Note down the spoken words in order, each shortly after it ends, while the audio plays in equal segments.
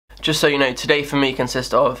Just so you know, today for me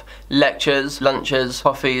consists of lectures, lunches,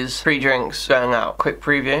 coffees, pre-drinks, going out. Quick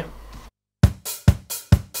preview.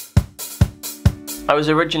 I was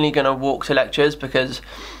originally going to walk to lectures because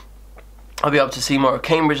I'll be able to see more of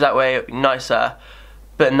Cambridge that way, it'll be nicer,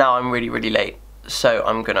 but now I'm really, really late, so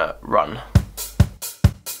I'm gonna run.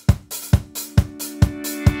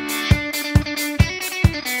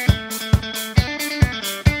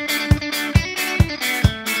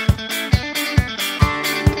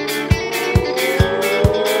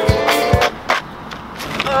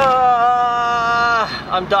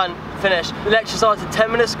 I'm done, finished. The lecture started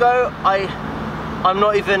 10 minutes ago. I'm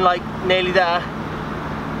not even like nearly there.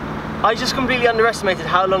 I just completely underestimated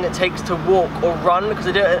how long it takes to walk or run because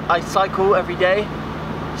I cycle every day.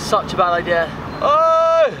 Such a bad idea.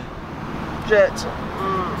 Oh, shit.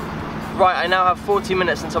 Right, I now have 40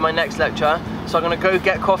 minutes until my next lecture, so I'm gonna go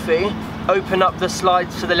get coffee, open up the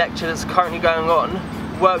slides to the lecture that's currently going on,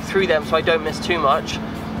 work through them so I don't miss too much,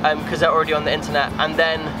 because they're already on the internet, and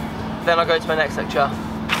then I'll go to my next lecture.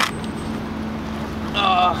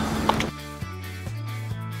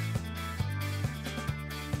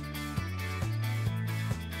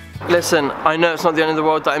 Listen, I know it's not the end of the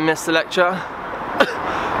world that I missed the lecture,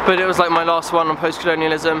 but it was like my last one on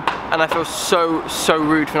post-colonialism, and I feel so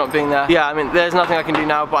rude for not being there. Yeah, I mean, there's nothing I can do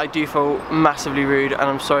now, but I do feel massively rude, and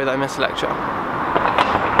I'm sorry that I missed the lecture.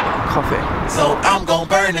 Coffee. So I'm gonna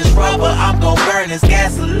burn this rubber, I'm gonna burn this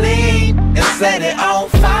gasoline, and set it on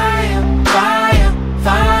fire, fire,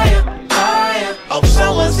 fire, fire. Hope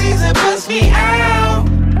someone sees it, puts me out.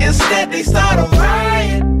 Instead they start a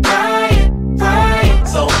riot, riot, riot.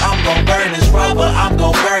 So I'm gonna burn this rubber, I'm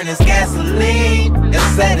gonna burn this gasoline, and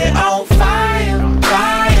set it on fire,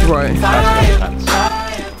 fire, right. fire,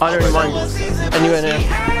 fire. I don't really mind anywhere near.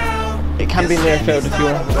 It can be near a field if you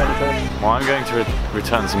want to. Well, I'm going to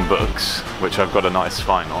return some books, which I've got a nice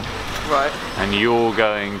fine on. Right. And you're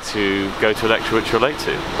going to go to a lecture which you're late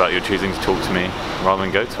to, but you're choosing to talk to me rather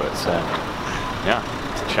than go to it. So, yeah,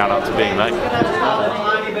 shout out to being late.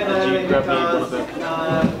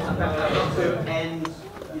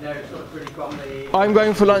 I'm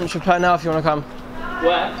going for lunch with Claire now if you want to come.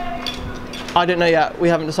 Where? I don't know yet, we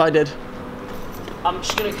haven't decided. I'm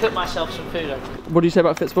just going to cook myself some food. What do you say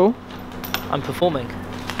about Fitzball? I'm performing.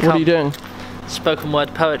 What are you doing? Spoken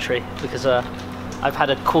word poetry, because I've had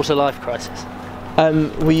a quarter life crisis.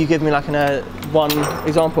 Will you give me like one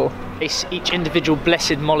example? Each individual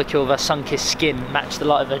blessed molecule of her sun-kissed skin matched the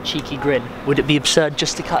light of her cheeky grin. Would it be absurd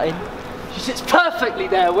just to cut in? She sits perfectly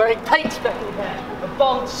there, wearing paint-speckled hair, a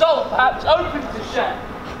bold soul perhaps open to share.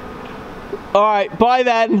 Alright, bye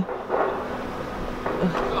then!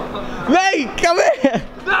 Mate, come here!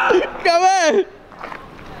 No! Come here!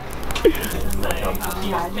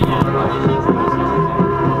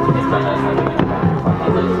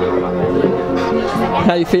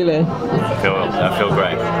 How you feeling? I feel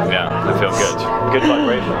great. Yeah, I feel good. Good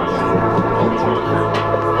vibrations.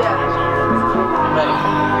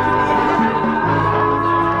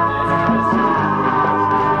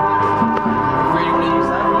 Really want to use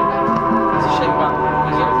that? It's a shame about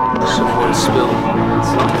Someone spilled.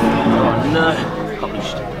 Oh no.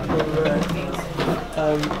 Published.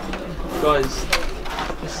 Guys,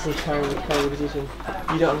 this is a terrible decision.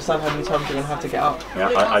 You don't understand how many times you're going to have to get up. Yeah,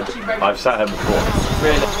 I've sat here before.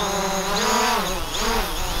 Really?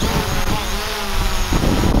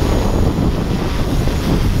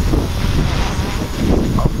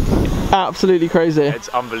 Absolutely crazy. It's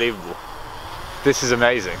unbelievable. This is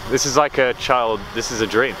amazing. This is like a child, this is a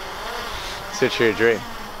dream. It's literally a dream.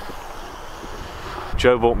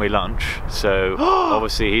 Joe bought me lunch, so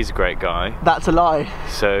obviously he's a great guy. That's a lie.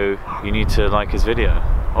 So you need to like his video,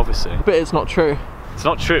 obviously. But it's not true. It's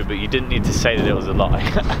not true, but you didn't need to say that it was a lie.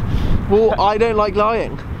 Well, I don't like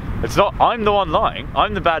lying. It's not, I'm the one lying.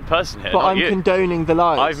 I'm the bad person here, But I'm you. condoning the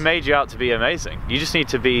lies. I've made you out to be amazing. You just need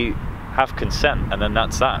to have consent, and then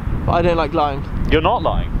that's that. But I don't like lying. You're not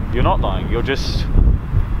lying. You're not lying. You're just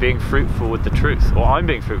being fruitful with the truth. Or I'm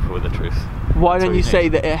being fruitful with the truth. Why don't you say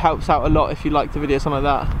that it helps out a lot if you like the video, something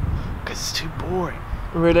like that? Because it's too boring.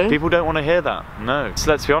 Really? People don't want to hear that. No.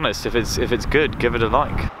 So let's be honest, if it's good, give it a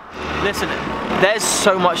like. Listen, there's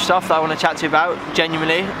so much stuff that I want to chat to you about,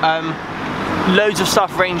 genuinely. Loads of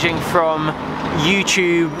stuff ranging from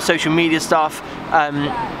YouTube, social media stuff,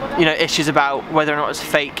 you know, issues about whether or not it's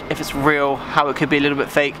fake, if it's real, how it could be a little bit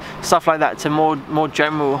fake, stuff like that, to more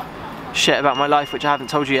general shit about my life, which I haven't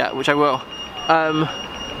told you yet, which I will.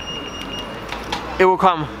 It will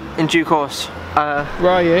come in due course.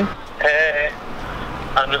 Where are you? Hey,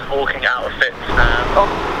 I'm just walking out of Fitz now. Oh.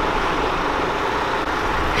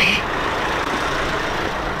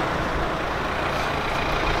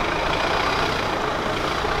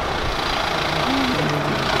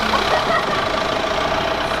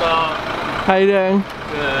 How you doing? Good,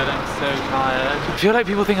 I'm so tired. I feel like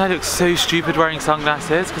people think I look so stupid wearing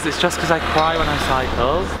sunglasses because it's just because I cry when I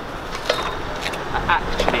cycle. I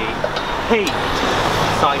actually hate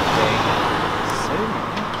cycling so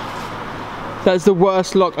much. That's the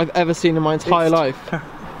worst lock I've ever seen in my entire life.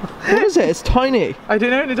 What is it? It's tiny. I don't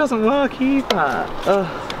know, and it doesn't work either.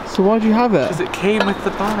 So why'd you have it? Because it came with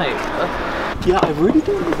the bike. Yeah, I really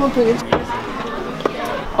don't think I'm doing it.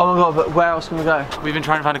 Oh my god, but where else can we go? We've been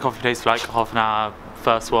trying to find a coffee place for like half an hour.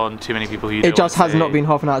 First one, too many people who you It just has not been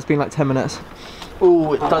half an hour, it's been like 10 minutes.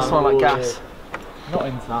 Ooh, it does smell like gas. Not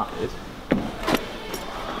inside.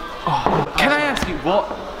 Oh, can I ask you what?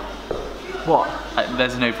 What?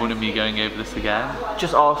 There's no point in me going over this again.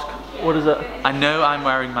 Just ask. What is it? I know I'm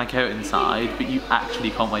wearing my coat inside, but you actually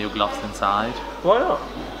can't wear your gloves inside. Why not?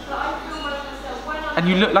 And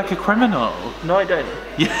you look like a criminal. No, I don't.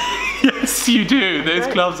 Yes, you do. Those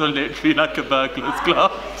gloves are literally like a burglar's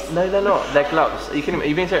gloves. No, they're not. They're gloves. Are you kidding me? Are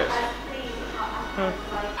you being serious?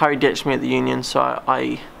 Harry ditched me at the union, so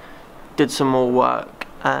I did some more work,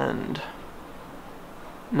 and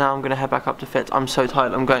now I'm gonna head back up to Fitz. I'm so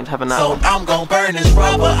tired. I'm going to have a nap. So I'm gonna burn this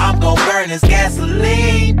rubber, I'm gonna burn this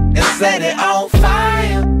gasoline and set it on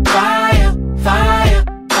fire, fire, fire,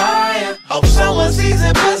 fire. Hope someone sees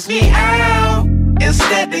it, puts me out.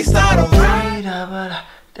 Instead they start a riot.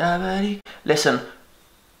 Listen,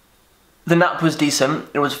 the nap was decent.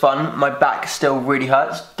 It was fun. My back still really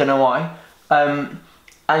hurts. Don't know why. And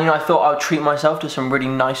you know, I thought I would treat myself to some really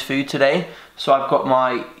nice food today. So I've got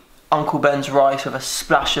my Uncle Ben's rice with a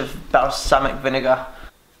splash of balsamic vinegar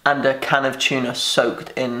and a can of tuna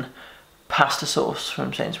soaked in pasta sauce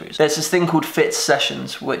from Sainsbury's. There's this thing called Fitz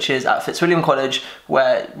Sessions, which is at Fitzwilliam College,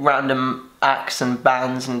 where random acts and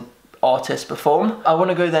bands and artists perform. I want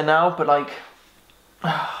to go there now, but like,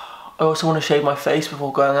 I also want to shave my face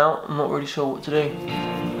before going out. I'm not really sure what to do.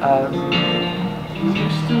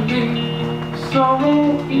 Used to be so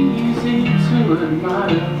easy to admire,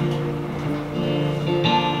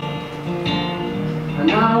 and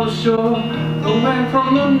I was sure the wind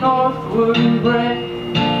from the north wouldn't break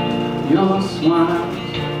your smiles.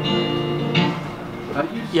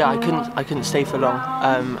 Yeah, I couldn't stay for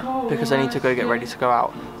long because I need to go get ready to go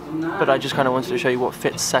out. But I just kind of wanted to show you what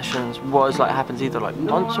Fitz Sessions was. Like, it happens either like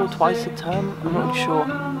once or twice a term. I'm not really sure,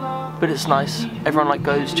 but it's nice. Everyone like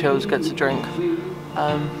goes, chills, gets a drink.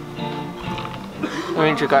 I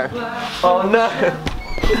need to go. Oh no!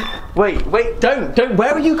 Wait! Don't!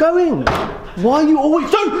 Where are you going? Why are you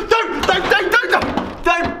always? Don't!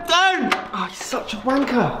 Oh, he's such a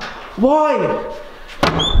wanker. Why?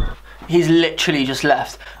 He's literally just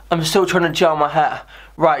left. I'm still trying to gel my hair.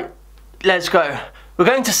 Right, let's go. We're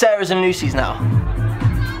going to Sarah's and Lucy's now.